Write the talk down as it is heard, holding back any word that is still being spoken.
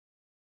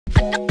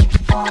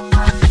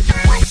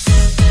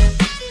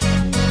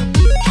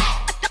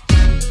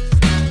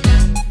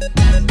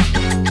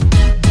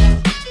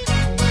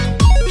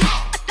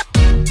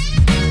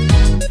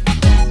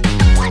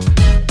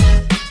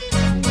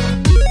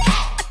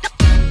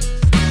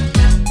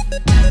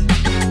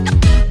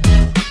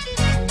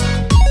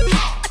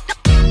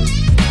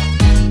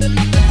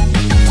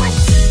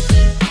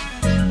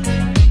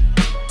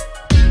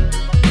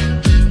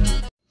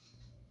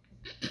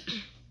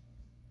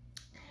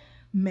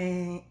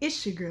Man,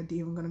 it's your girl D.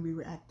 I'm going to be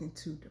reacting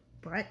to the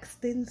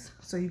Braxtons.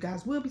 So you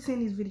guys will be seeing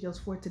these videos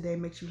for today.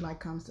 Make sure you like,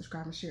 comment,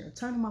 subscribe, and share.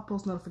 Turn on my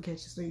post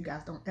notifications so you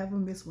guys don't ever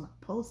miss when I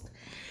post.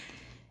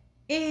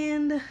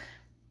 And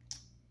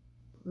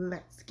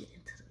let's get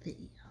into the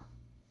video.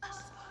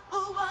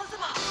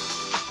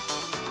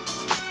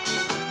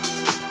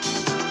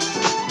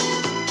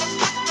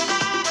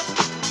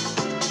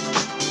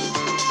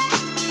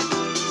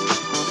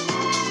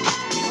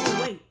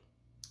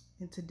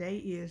 And today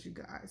is, you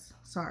guys,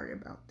 sorry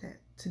about that.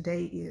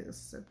 Today is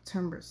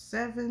September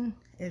 7th.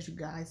 As you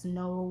guys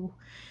know,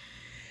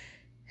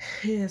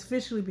 it has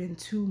officially been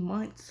 2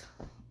 months.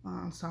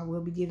 So I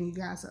will be giving you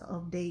guys an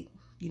update,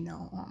 you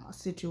know, on my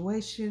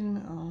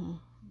situation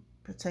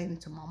pertaining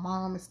to my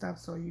mom and stuff.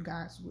 So you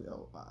guys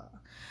will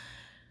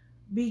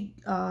be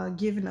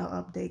giving an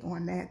update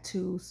on that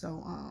too.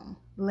 So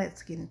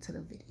let's get into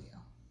the video.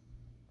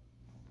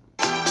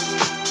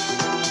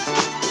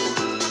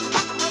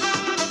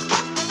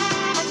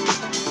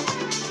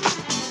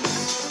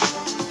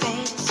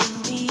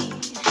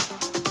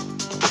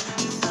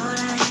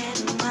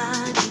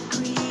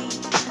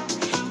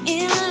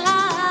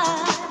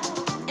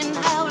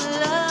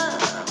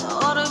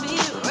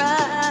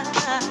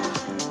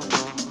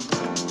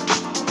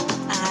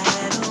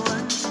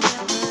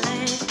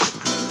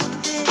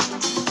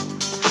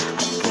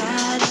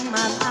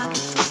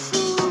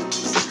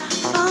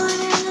 Fun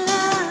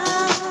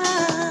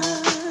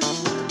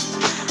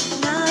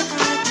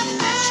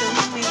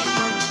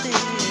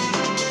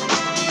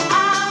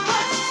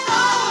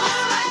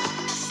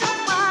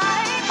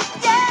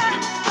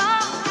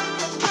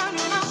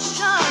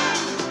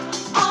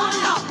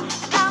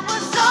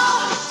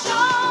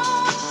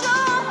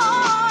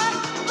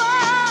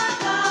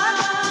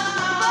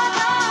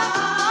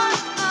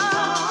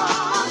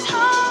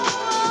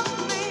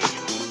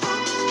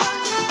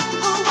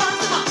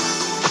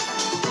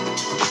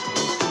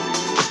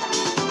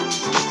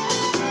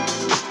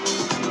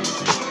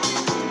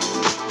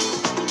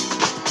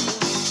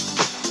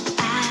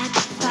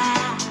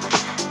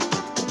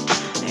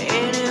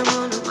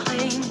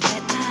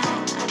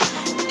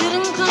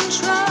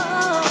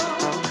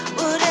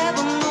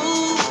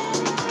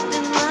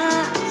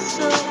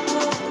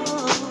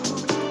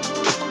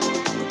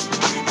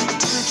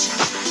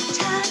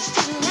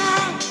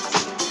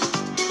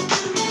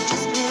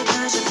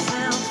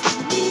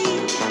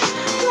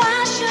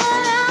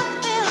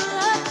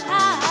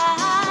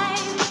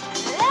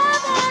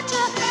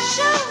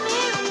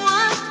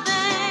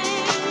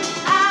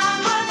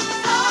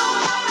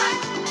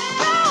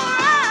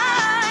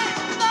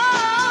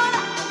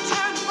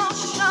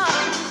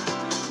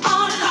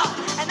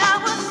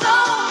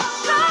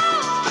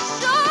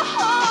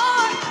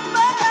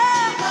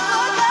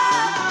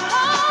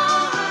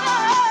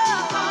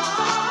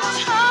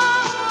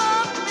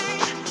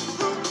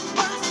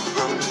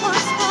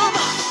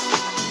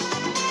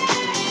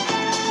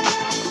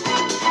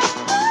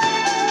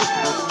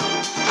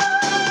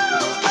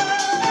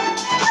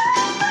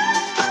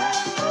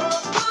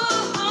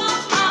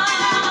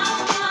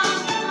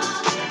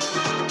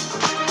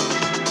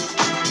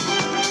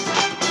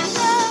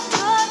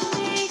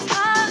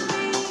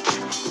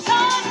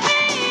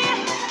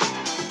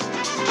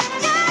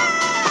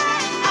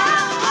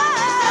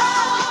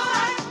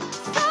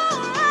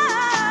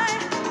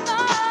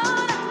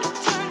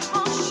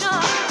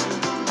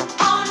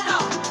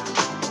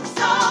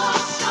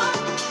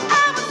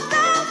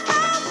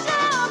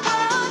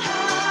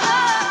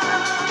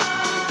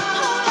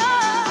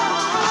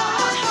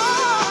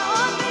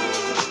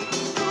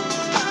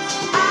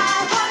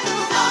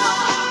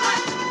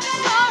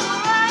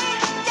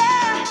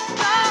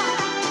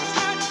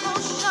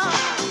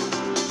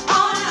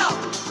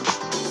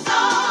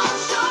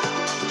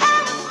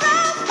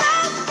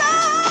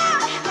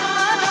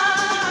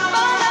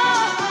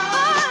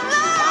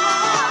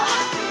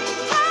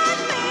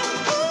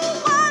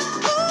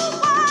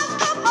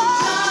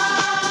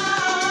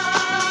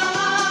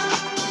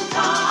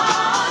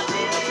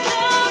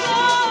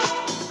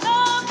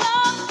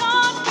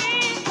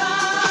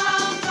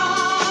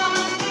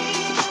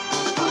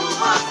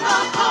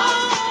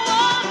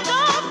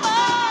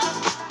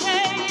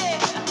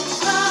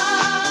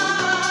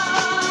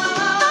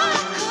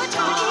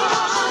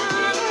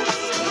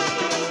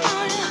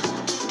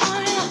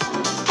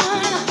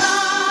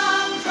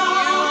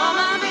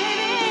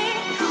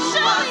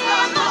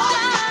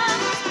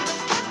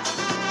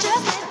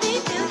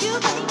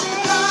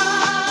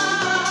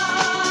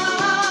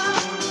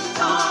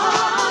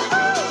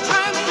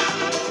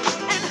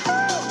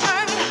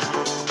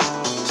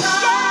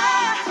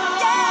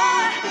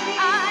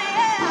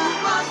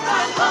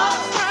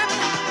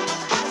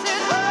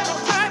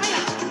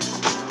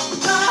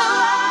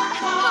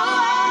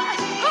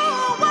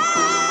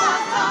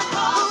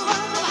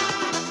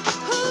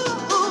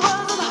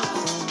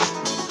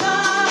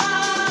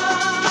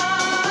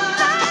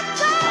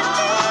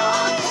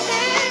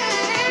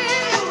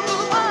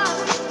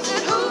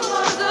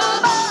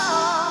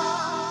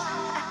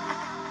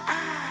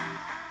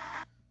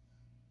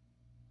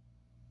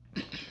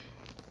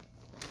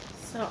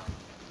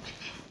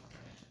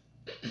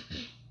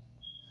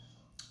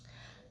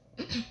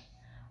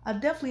I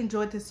definitely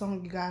enjoyed this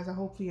song, you guys. I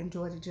hope you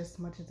enjoyed it just as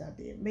much as I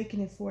did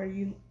making it for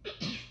you.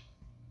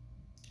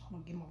 I'm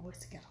gonna get my voice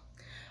together.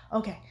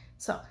 Okay,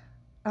 so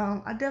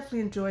I definitely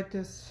enjoyed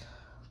this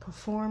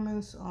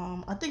performance.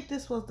 I think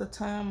this was the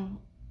time.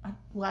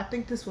 I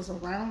think this was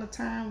around the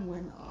time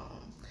when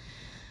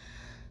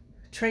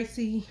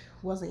Tracy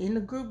wasn't in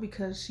the group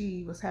because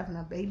she was having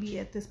a baby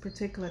at this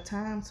particular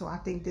time. So I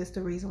think this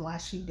the reason why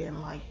she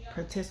didn't like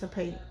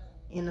participate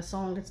in the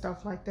song and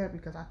stuff like that,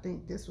 because I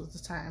think this was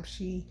the time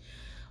she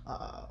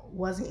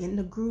wasn't in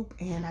the group,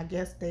 and I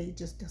guess they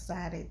just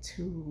decided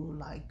to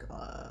like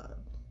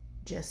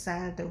just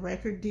sign the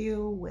record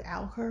deal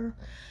without her,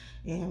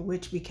 and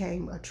which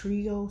became a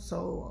trio.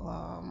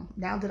 So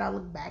now that I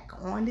look back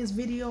on this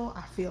video,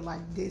 I feel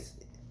like this,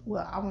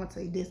 well, I won't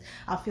say this,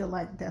 I feel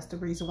like that's the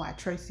reason why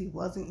Tracy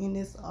wasn't in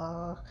this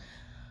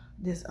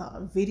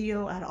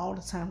video. Out of all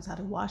the times I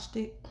watched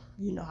it,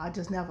 you know, I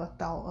just never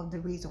thought of the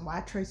reason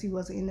why Tracy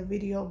wasn't in the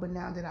video, but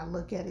now that I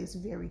look at it, it's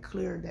very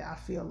clear that I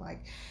feel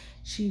like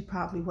she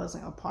probably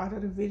wasn't a part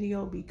of the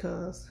video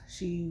because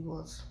she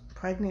was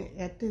pregnant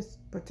at this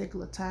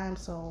particular time.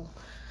 So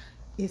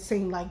it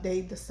seemed like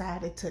they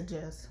decided to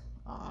just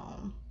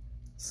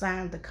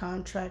sign the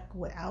contract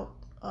without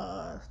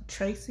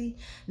Tracy.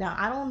 Now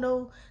I don't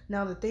know.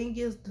 Now the thing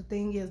is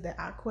that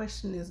I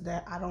question is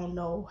that I don't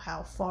know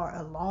how far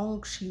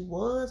along she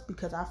was,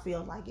 because I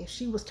feel like if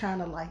she was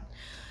kind of like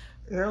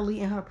early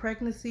in her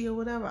pregnancy or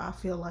whatever, I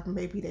feel like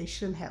maybe they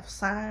shouldn't have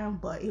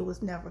signed, but it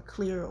was never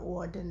clear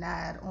or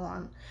denied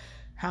on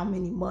how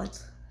many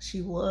months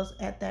she was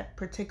at that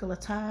particular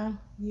time,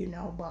 you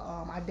know. But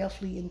I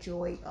definitely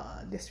enjoyed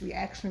this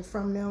reaction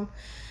from them.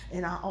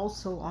 And I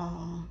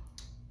also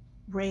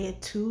read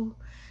too,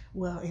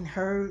 well, and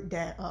heard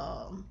that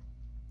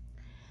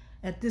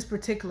at this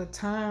particular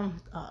time,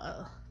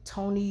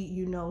 Tony,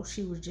 you know,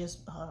 she was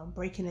just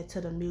breaking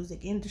into the music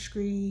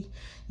industry.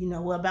 You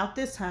know, well, about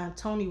this time,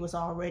 Tony was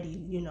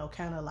already, you know,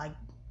 kind of like,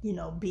 you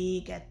know,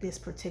 big at this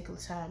particular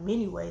time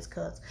anyways,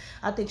 because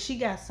I think she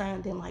got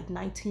signed in like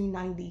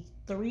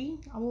 1993,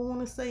 I would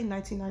want to say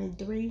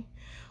 1993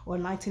 or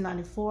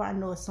 1994. I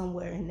know it's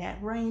somewhere in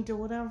that range or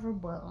whatever,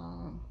 but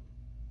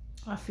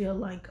I feel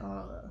like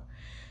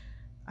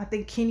I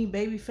think Kenny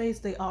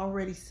Babyface, they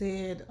already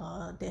said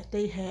that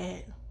they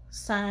had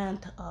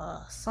signed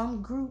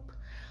some group,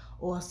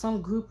 or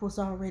some group was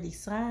already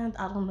signed.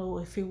 I don't know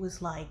if it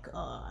was like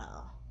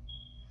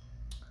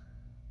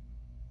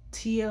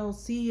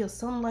TLC or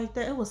something like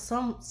that. It was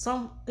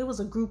it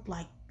was a group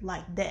like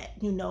that,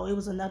 you know. It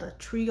was another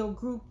trio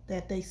group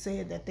that they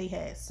said that they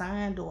had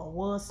signed or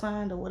was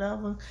signed or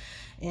whatever.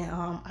 And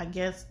I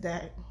guess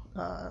that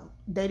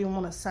they didn't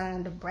want to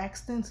sign the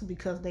Braxtons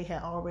because they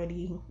had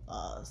already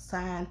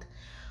signed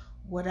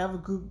whatever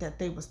group that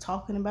they was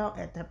talking about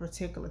at that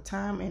particular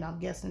time. And I'm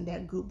guessing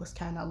that group was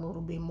kind of a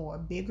little bit more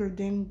bigger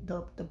than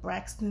the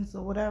Braxtons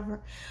or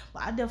whatever.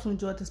 But I definitely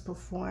enjoyed this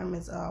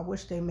performance. I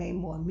wish they made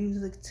more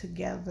music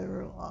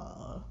together,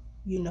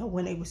 you know,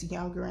 when they was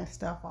younger and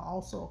stuff. I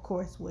also, of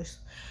course, wish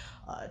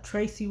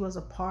Tracy was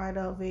a part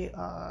of it.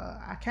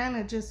 I kind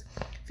of just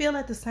feel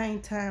at the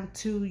same time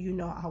too, you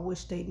know, I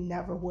wish they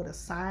never would have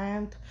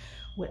signed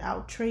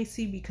without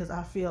Tracy, because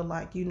I feel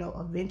like, you know,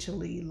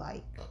 eventually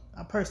like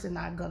a person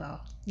not gonna,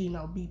 you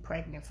know, be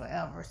pregnant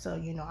forever. So,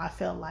 you know, I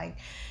felt like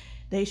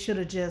they should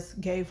have just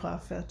gave her a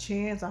fair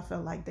chance. I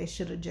felt like they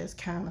should have just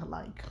kind of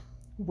like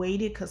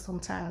waited, because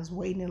sometimes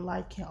waiting in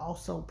life can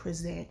also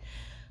present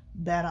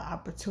better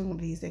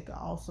opportunities. It can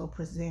also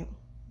present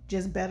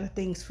just better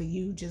things for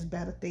you, just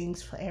better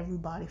things for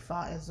everybody,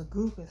 for as a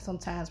group. And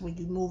sometimes when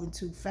you're moving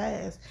too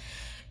fast,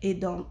 it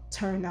don't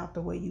turn out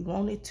the way you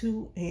want it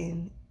to,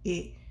 and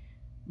it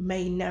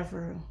may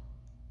never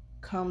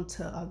come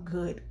to a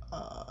good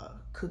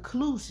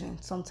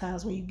conclusion.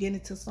 Sometimes when you get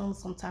into something,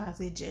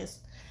 sometimes it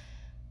just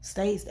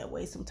stays that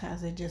way.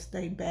 Sometimes it just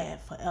stay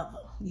bad forever,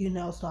 you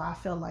know. So I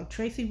felt like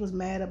Tracy was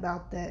mad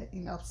about that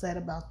and upset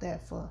about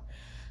that for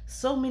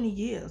so many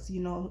years,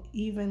 you know,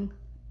 even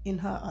in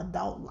her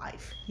adult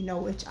life, you know,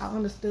 which I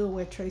understood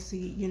where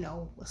Tracy, you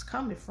know, was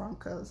coming from,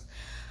 because,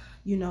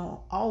 you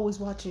know, always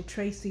watching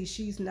Tracy,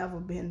 she's never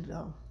been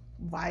the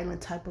violent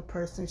type of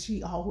person.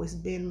 She always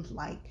been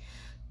like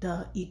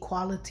the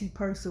equality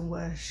person,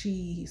 where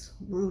she's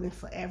rooting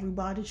for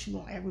everybody. She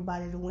want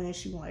everybody to win.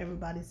 She want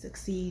everybody to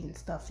succeed and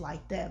stuff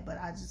like that. But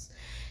I just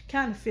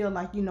kind of feel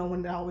like, you know,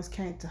 when it always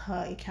came to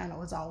her, it kind of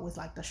was always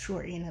like the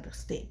short end of the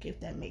stick, if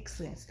that makes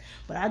sense.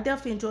 But I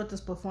definitely enjoyed this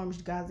performance,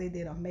 you guys. They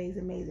did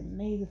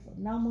amazing,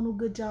 phenomenal,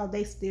 good job.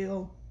 They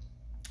still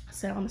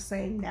sound the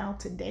same now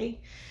today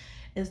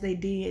as they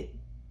did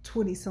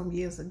 20 some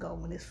years ago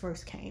when this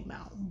first came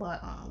out.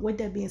 But with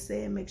that being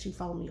said, make sure you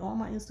follow me on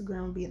my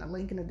Instagram, being a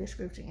link in the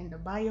description in the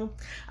bio.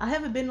 I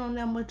haven't been on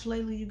that much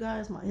lately, you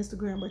guys, my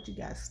Instagram, but you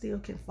guys still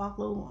can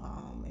follow.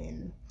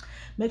 And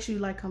make sure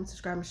you like, comment,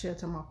 subscribe, and share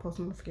to my post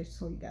notifications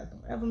so you guys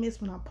don't ever miss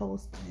when I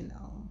post. And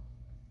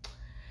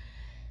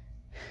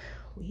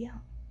we out.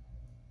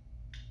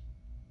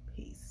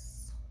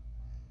 Peace.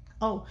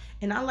 Oh,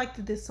 and I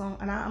liked this song,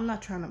 and I'm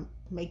not trying to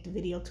make the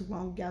video too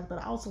long, guys, but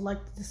I also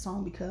liked this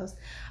song because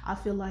I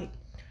feel like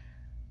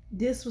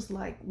this was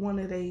like one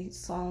of the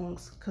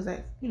songs, because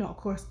I, of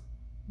course,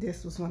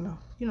 this was when the,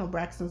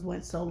 Braxtons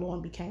went solo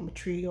and became a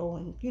trio,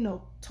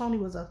 and Tony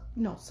was a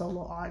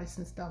solo artist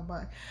and stuff.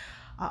 But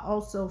I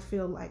also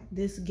feel like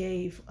this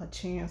gave a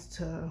chance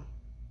to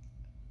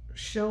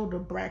show the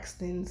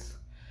Braxtons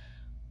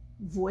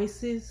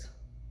voices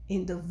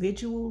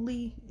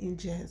individually, and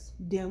just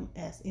them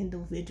as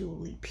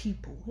individually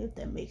people, if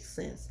that makes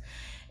sense.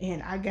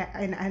 And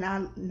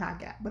I not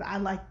got, but I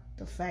like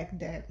the fact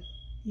that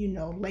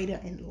later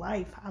in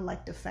life, I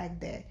like the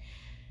fact that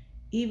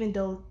even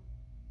though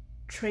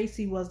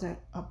Tracy wasn't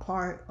a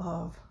part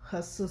of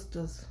her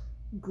sister's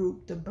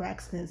group, the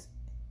Braxtons,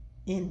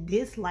 in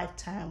this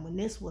lifetime when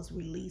this was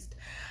released,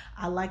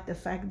 I like the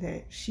fact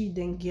that she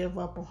didn't give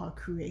up on her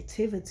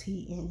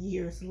creativity, and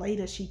years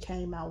later she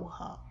came out with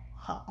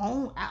her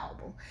own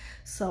album.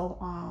 So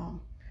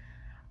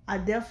I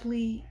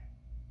definitely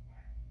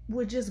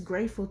was just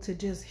grateful to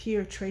just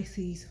hear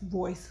Tracy's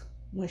voice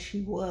when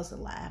she was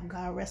alive.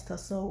 God rest her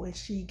soul, and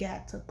she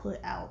got to put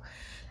out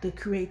the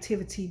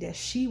creativity that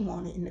she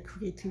wanted, and the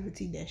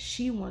creativity that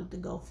she wanted to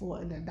go for,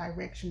 and the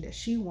direction that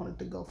she wanted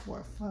to go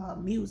for her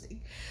music.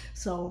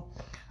 So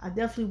I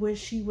definitely wish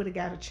she would have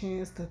got a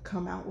chance to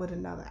come out with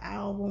another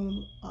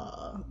album.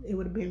 It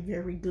would have been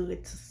very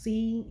good to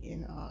see.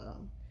 And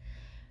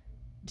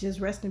just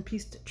rest in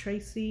peace to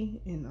Tracy.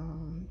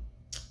 And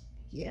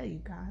yeah, you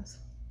guys.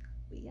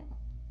 But yeah.